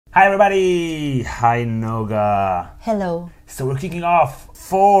Hi everybody! Hi Noga! Hello. So we're kicking off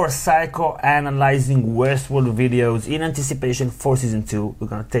 4 psychoanalyzing Westworld videos in anticipation for season 2. We're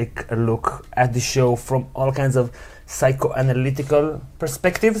gonna take a look at the show from all kinds of psychoanalytical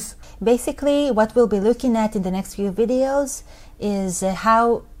perspectives. Basically, what we'll be looking at in the next few videos is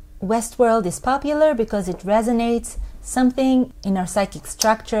how Westworld is popular because it resonates something in our psychic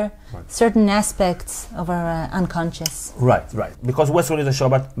structure, certain aspects of our unconscious. Right. Because Westworld is a show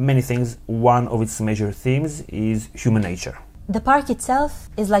about many things. One of its major themes is human nature. The park itself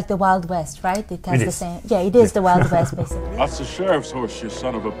is like the Wild West, right? It has the same. Yeah, it is the Wild West, basically. That's the sheriff's horse, you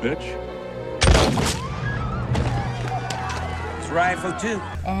son of a bitch. It's rifle too.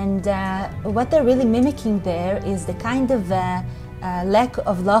 And what they're really mimicking there is the kind of lack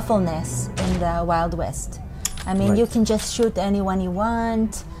of lawfulness in the Wild West. I mean, you can just shoot anyone you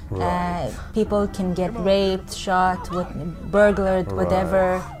want. People can get raped, shot, burglared,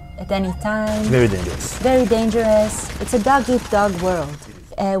 whatever, at any time. Very dangerous. Very dangerous. It's a dog-eat-dog world.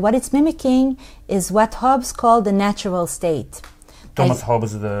 What it's mimicking is what Hobbes called the natural state. Thomas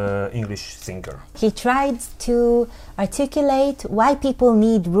Hobbes, the English thinker. He tried to articulate why people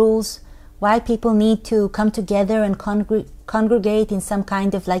need rules, why people need to come together and congregate in some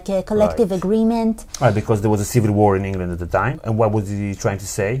kind of like a collective agreement. Right, because there was a civil war in England at the time. And what was he trying to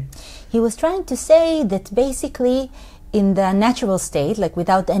say? He was trying to say that basically in the natural state, like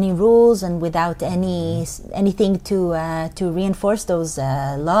without any rules and without anything to reinforce those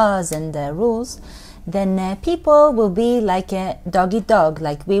laws and rules, then people will be like a dog-eat-dog,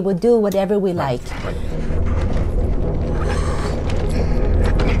 like we would do whatever we like.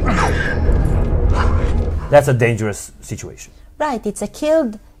 That's a dangerous situation. Right, it's a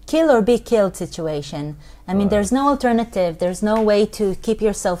kill or be killed situation. I mean, there's no alternative. There's no way to keep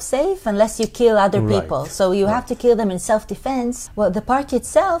yourself safe unless you kill other people. So you have to kill them in self-defense. Well, the park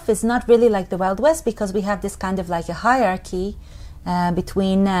itself is not really like the Wild West because we have this kind of like a hierarchy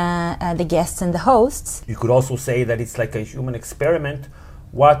between the guests and the hosts. You could also say that it's like a human experiment.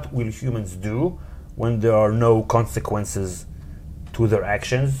 What will humans do when there are no consequences to their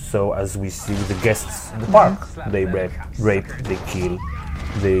actions? So as we see with the guests in the park, they rape, they kill,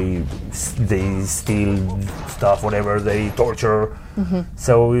 they steal stuff, whatever, they torture.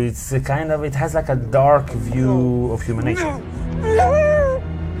 So it's a kind of, it has like a dark view of human nature.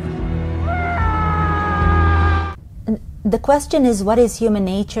 The question is, what is human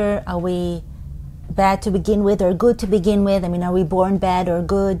nature? Are we bad to begin with or good to begin with? I mean, are we born bad or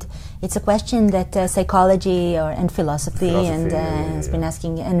good? It's a question that psychology and philosophy has been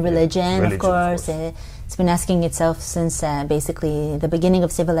asking, and religion of course. It's been asking itself since basically the beginning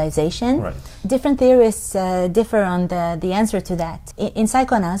of civilization. Different theorists differ on the answer to that. In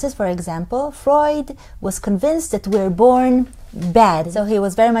psychoanalysis, for example, Freud was convinced that we're born bad. So he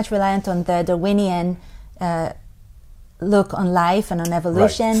was very much reliant on the Darwinian look on life and on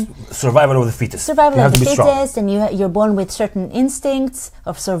evolution. Survival of the fittest. Survival of the fittest, and you're born with certain instincts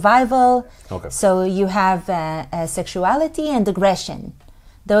of survival. So you have sexuality and aggression.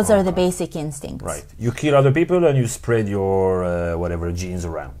 Those are the basic instincts. Right. You kill other people and you spread your whatever genes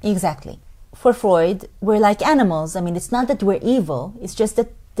around. Exactly. For Freud, we're like animals. I mean, it's not that we're evil. It's just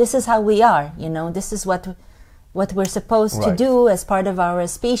that this is how we are. You know, this is what we're supposed to do as part of our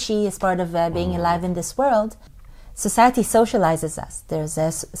species, as part of being alive in this world. Society socializes us. There's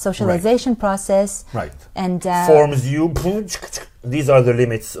a socialization process. And forms you. These are the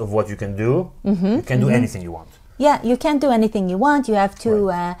limits of what you can do. You can do anything you want. Yeah, you can't do anything you want. You have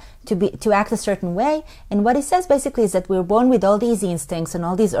to act a certain way. And what he says basically is that we're born with all these instincts and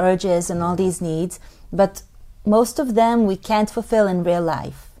all these urges and all these needs, but most of them we can't fulfill in real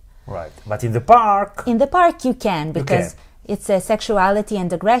life. Right. But in the park... In the park you can, because it's sexuality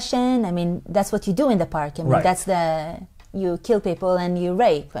and aggression. I mean, that's what you do in the park. I mean, that's you kill people and you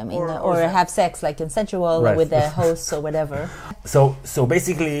rape. I mean, or have sex, like consensual with the hosts or whatever. So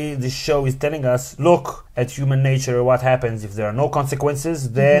basically, this show is telling us, look at human nature. What happens if there are no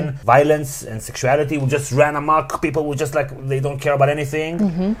consequences? Then violence and sexuality will just run amok. People will just they don't care about anything.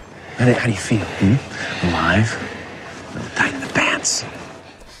 How do you feel? Alive? Tighten the pants.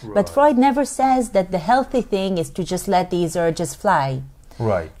 But Freud never says that the healthy thing is to just let these urges fly.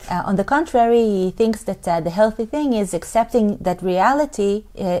 On the contrary, he thinks that the healthy thing is accepting that reality,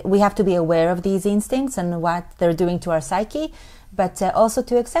 we have to be aware of these instincts and what they're doing to our psyche, but also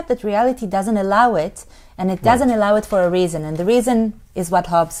to accept that reality doesn't allow it, and it doesn't allow it for a reason, and the reason is what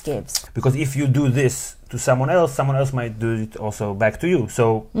Hobbes gives. Because if you do this to someone else might do it also back to you.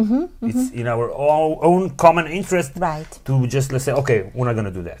 So it's in our own common interest to just, let's say, okay, we're not going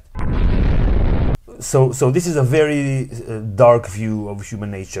to do that. So this is a very dark view of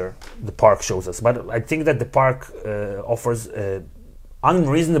human nature the park shows us. But I think that the park offers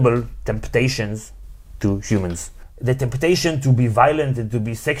unreasonable temptations to humans. The temptation to be violent and to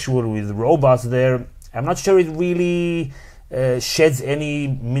be sexual with robots there, I'm not sure it really sheds any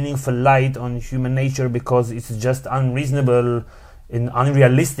meaningful light on human nature, because it's just unreasonable and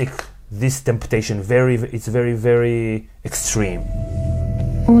unrealistic. This temptation, it's very, very extreme.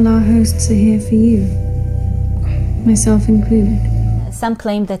 All our hosts are here for you, myself included. Some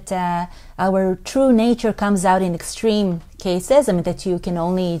claim that our true nature comes out in extreme cases. I mean, that you can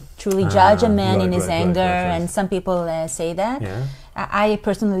only truly judge a man in his anger, and some people say that. Yeah. I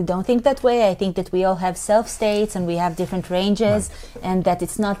personally don't think that way. I think that we all have self-states and we have different ranges, and that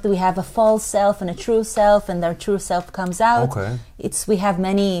it's not that we have a false self and a true self, and our true self comes out. Okay. We have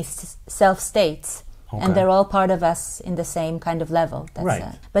many self-states. Okay. And they're all part of us in the same kind of level.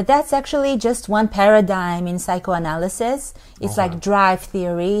 Right. But that's actually just one paradigm in psychoanalysis. It's like drive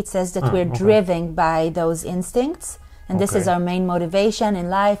theory. It says that we're driven by those instincts. And this is our main motivation in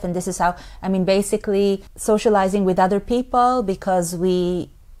life. And this is how, I mean, basically socializing with other people, because we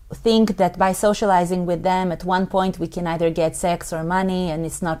think that by socializing with them at one point we can either get sex or money, and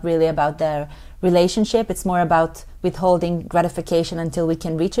it's not really about their relationship. It's more about withholding gratification until we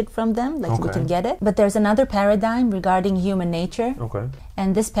can reach it from them, like we can get it. But there's another paradigm regarding human nature. Okay.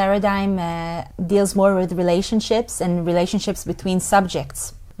 And this paradigm deals more with relationships and relationships between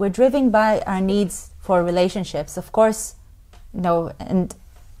subjects. We're driven by our needs for relationships, of course, and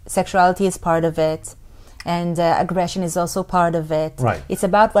sexuality is part of it, and aggression is also part of it. Right. It's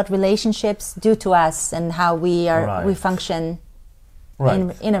about what relationships do to us and how we function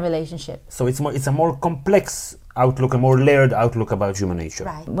in a relationship. So it's a more complex outlook, a more layered outlook about human nature.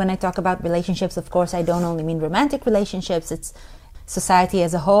 Right. When I talk about relationships, of course, I don't only mean romantic relationships. It's society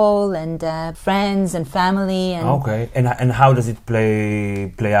as a whole, and friends and family. And and how does it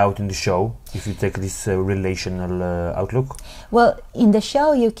play out in the show, if you take this relational outlook? Well, in the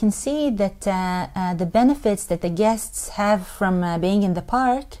show you can see that the benefits that the guests have from being in the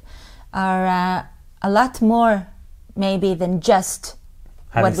park are a lot more maybe than just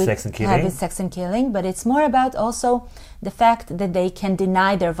having sex and killing, but it's more about also the fact that they can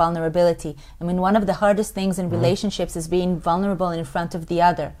deny their vulnerability. I mean, one of the hardest things in relationships is being vulnerable in front of the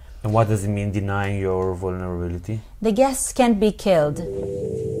other. And what does it mean, denying your vulnerability? The guests can't be killed.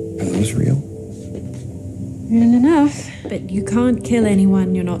 Are those real? Real enough, but you can't kill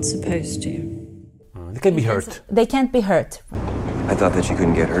anyone you're not supposed to. They can be hurt. They can't be hurt. I thought that you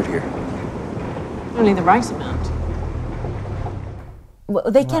couldn't get hurt here. Only the right amount. Well,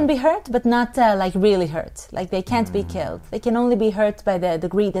 they can be hurt, but not like really hurt. Like they can't be killed. They can only be hurt by the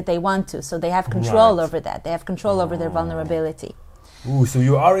degree that they want to. So they have control over that. They have control over their vulnerability. Ooh, so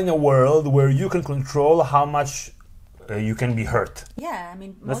you are in a world where you can control how much you can be hurt. Yeah, I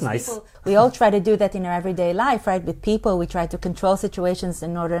mean, that's nice. People, we all try to do that in our everyday life, right? With people, we try to control situations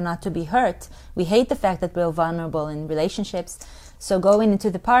in order not to be hurt. We hate the fact that we're vulnerable in relationships. So going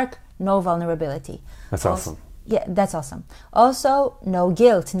into the park, no vulnerability. That's awesome. Yeah, that's awesome. Also, no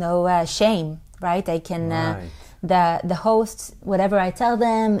guilt, no shame, right? I can, the hosts, whatever I tell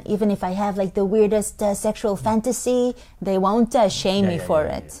them, even if I have like the weirdest sexual fantasy, they won't shame me for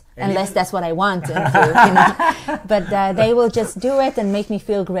it, unless that's what I want to do, But they will just do it and make me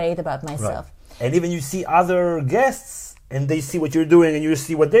feel great about myself. Right. And even you see other guests, and they see what you're doing, and you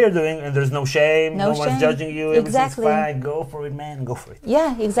see what they're doing, and there's no shame, no one's judging you, everything's fine, go for it, man, go for it.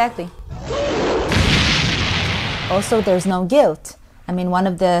 Yeah, exactly. Also, there's no guilt. I mean, one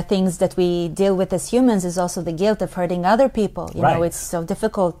of the things that we deal with as humans is also the guilt of hurting other people. You know, it's so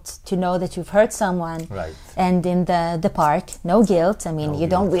difficult to know that you've hurt someone. Right. And in the park, no guilt. I mean, you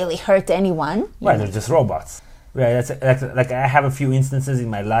don't really hurt anyone. Right, they're just robots. Right, that's like I have a few instances in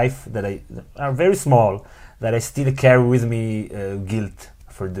my life that are very small, that I still carry with me guilt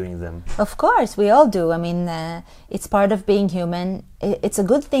for doing them. Of course, we all do. I mean, it's part of being human. It's a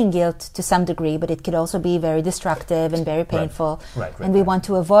good thing, guilt, to some degree, but it could also be very destructive and very painful. Right, and we want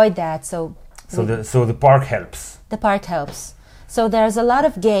to avoid that. So the park helps. The park helps. So there's a lot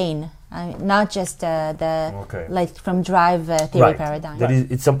of gain, not just like from drive theory paradigm.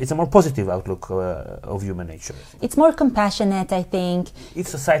 It's a more positive outlook of human nature. It's more compassionate, I think. If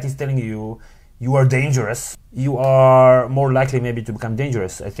society is telling you you are dangerous, you are more likely maybe to become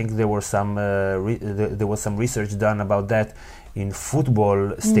dangerous. I think there was some research done about that in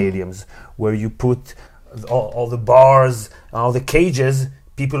football stadiums, where you put all the bars, all the cages,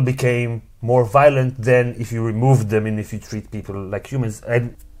 people became more violent than if you removed them and if you treat people like humans.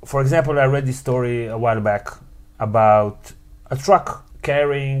 And for example, I read this story a while back about a truck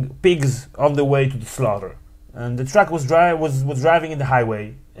carrying pigs on the way to the slaughter, and the truck was driving in the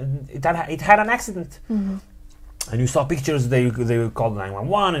highway, and it had an accident. And you saw pictures, they called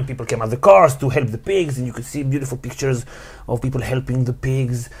 911, and people came out of the cars to help the pigs, and you could see beautiful pictures of people helping the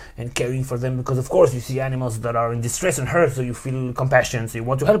pigs and caring for them, because of course you see animals that are in distress and hurt, so you feel compassion, so you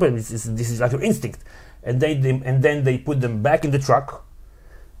want to help them. This is like your instinct. And then they put them back in the truck,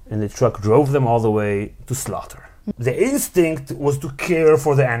 and the truck drove them all the way to slaughter. The instinct was to care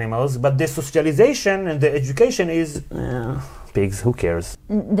for the animals, but the socialization and the education is pigs, who cares?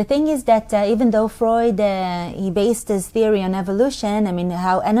 The thing is that even though Freud, he based his theory on evolution, I mean,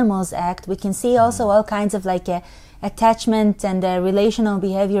 how animals act, we can see also all kinds of like attachment and relational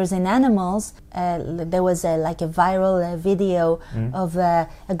behaviors in animals. There was like a viral video of a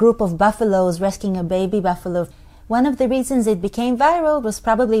group of buffaloes rescuing a baby buffalo. One of the reasons it became viral was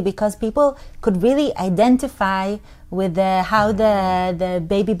probably because people could really identify with how the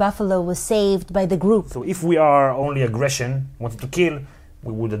baby buffalo was saved by the group. So if we are only aggression, wanted to kill,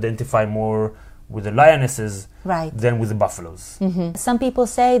 we would identify more with the lionesses than with the buffaloes. Some people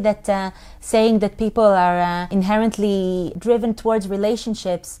say that saying that people are inherently driven towards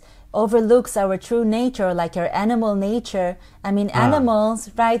relationships overlooks our true nature, like our animal nature. I mean, animals,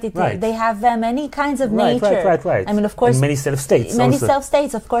 they have many kinds of nature. Right. I mean, of course, and many self-states. Many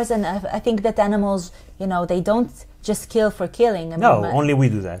self-states, of course, and I think that animals, you know, they don't just kill for killing. I mean, only we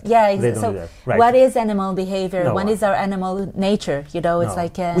do that. Yeah, they don't so do that. Right. What is animal behavior? What is our animal nature? You know, it's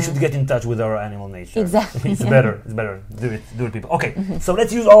like we should get in touch with our animal nature. Exactly. It's better. It's better. Do it, people. Okay, so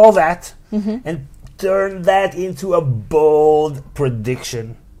let's use all that and turn that into a bold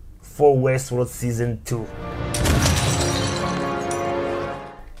prediction for WestWorld Season 2.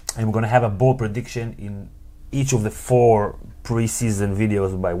 And we're going to have a bold prediction in each of the 4 pre-season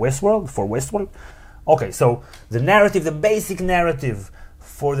videos by WestWorld, for WestWorld. Okay, so the basic narrative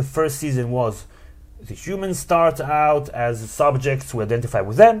for the first season was the humans start out as subjects, we identify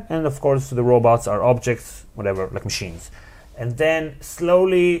with them, and of course the robots are objects, whatever, like machines. And then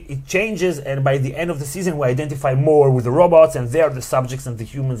slowly it changes, and by the end of the season we identify more with the robots, and they are the subjects, and the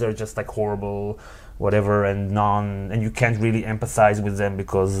humans are just like horrible, whatever, and you can't really empathize with them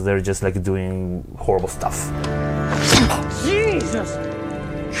because they're just like doing horrible stuff. Jesus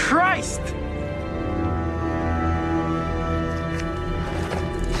Christ!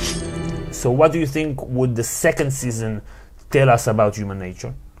 So what do you think would the second season tell us about human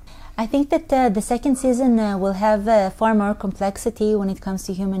nature? I think that the second season will have far more complexity when it comes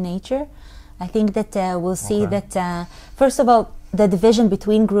to human nature. I think that we'll see that, first of all, the division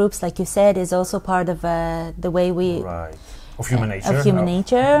between groups, like you said, is also part of the way we... Of human nature. Of human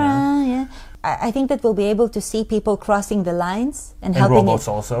nature, I think that we'll be able to see people crossing the lines and helping. And robots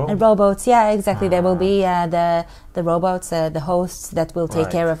also. And robots, yeah, exactly. There will be the robots, the hosts that will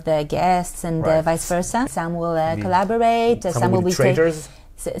take care of the guests, and vice versa. Some will collaborate. Some will be traitors.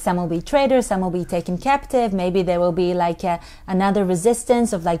 Some will be traitors. Some will be taken captive. Maybe there will be like another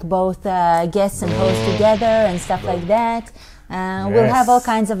resistance of like both guests and hosts together and stuff like that. We'll have all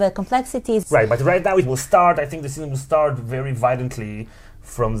kinds of complexities. Right, but right now it will start. I think the season will start very violently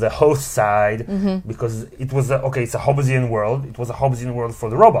from the host side, because it was it's a Hobbesian world. It was a Hobbesian world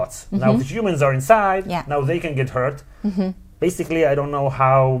for the robots. Now the humans are inside. Now they can get hurt. Basically, I don't know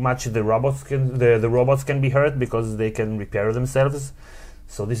how much the robots can be hurt, because they can repair themselves.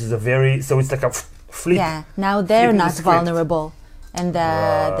 So this is it's like a flip. Yeah. Now they're not vulnerable, and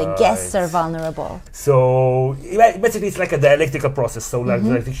the guests are vulnerable. So basically, it's like a dialectical process. So like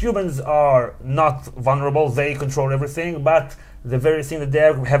the humans are not vulnerable; they control everything, but the very thing that they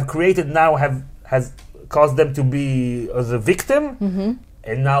have created now has caused them to be the victim,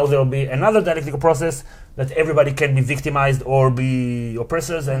 and now there will be another dialectical process that everybody can be victimized or be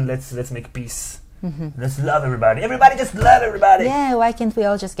oppressors, and let's make peace. Let's love everybody. Everybody just love everybody. Yeah, why can't we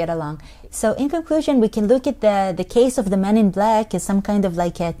all just get along? So in conclusion, we can look at the case of the Men in Black as some kind of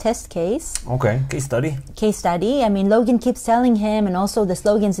like a test case. Okay, case study. Case study. I mean, Logan keeps telling him, and also the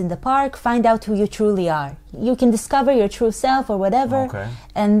slogans in the park, find out who you truly are. You can discover your true self or whatever. Okay.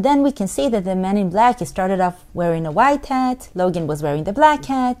 And then we can see that the Man in Black, he started off wearing a white hat. Logan was wearing the black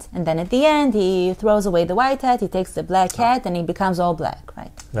hat. And then at the end, he throws away the white hat. He takes the black hat and he becomes all black,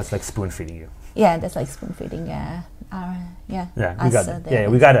 right? That's like spoon feeding you. Yeah, that's like spoon feeding. We got it. Yeah,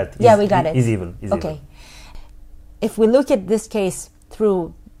 we got it. Yeah, we got it. He's evil. Okay. If we look at this case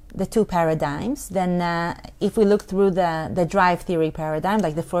through the two paradigms, then if we look through the drive theory paradigm,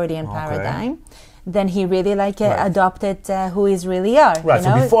 like the Freudian paradigm, then he really like adopted who he really are. Right. You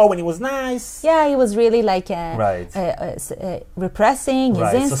know? So before, when he was nice, yeah, he was really like repressing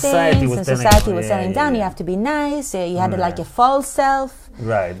his instincts, society was and society was yeah, telling him down. yeah. You have to be nice. You had like a false self.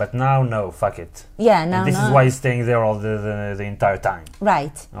 Right. But now, no, fuck it. Yeah, now And this is why he's staying there all the entire time.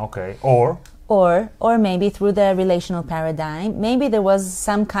 Right. Okay. Or maybe through the relational paradigm, maybe there was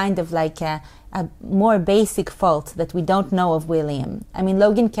some kind of like a more basic fault that we don't know of William. I mean,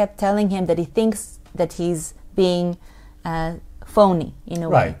 Logan kept telling him that he thinks that he's being phony in a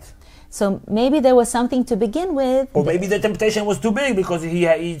way. Right. So maybe there was something to begin with. Or maybe the temptation was too big because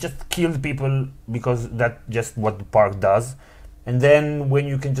he just killed people because that's just what the park does. And then when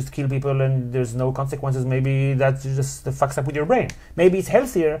you can just kill people and there's no consequences, maybe that just fucks up with your brain. Maybe it's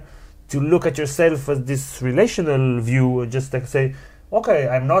healthier to look at yourself as this relational view, just like say, okay,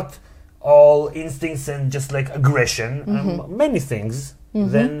 I'm not all instincts and just like aggression, many things,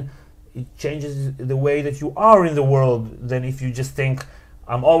 then it changes the way that you are in the world. Then if you just think,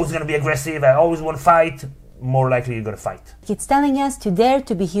 I'm always going to be aggressive, I always want to fight, more likely you're going to fight. It's telling us to dare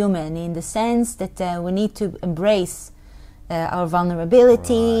to be human in the sense that we need to embrace our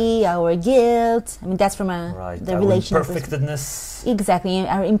vulnerability, our guilt. I mean, that's from the relational imperfectedness. Exactly,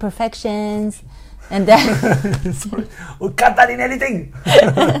 our imperfections. And then sorry, we'll cut that in editing.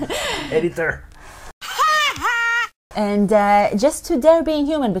 Editor. And just to dare being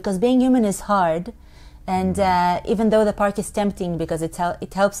human, because being human is hard. And even though the park is tempting because it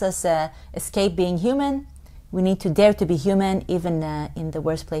helps us escape being human, we need to dare to be human even in the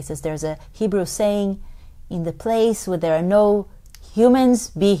worst places. There's a Hebrew saying, in the place where there are no humans,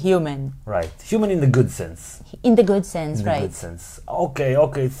 be human. Right. Human in the good sense. In the good sense, in the right. good sense. Okay.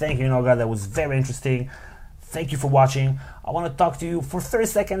 Thank you, Noga. That was very interesting. Thank you for watching. I want to talk to you for 30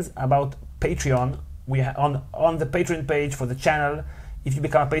 seconds about Patreon. We on the Patreon page for the channel. If you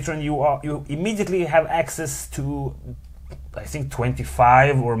become a patron, you immediately have access to, I think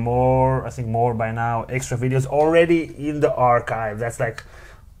 25 or more, I think more by now, extra videos already in the archive. That's like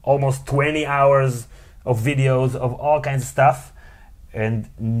almost 20 hours of videos of all kinds of stuff, and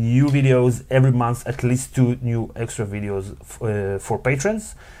new videos every month, at least 2 new extra videos for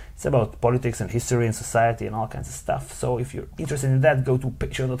patrons. It's about politics and history and society and all kinds of stuff. So if you're interested in that, go to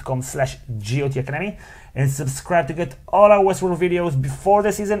patreon.com/GOT Academy and subscribe to get all our WestWorld videos before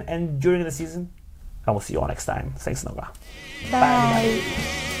the season and during the season. I will see you all next time. Thanks, Noga.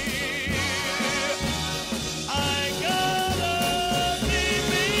 Bye.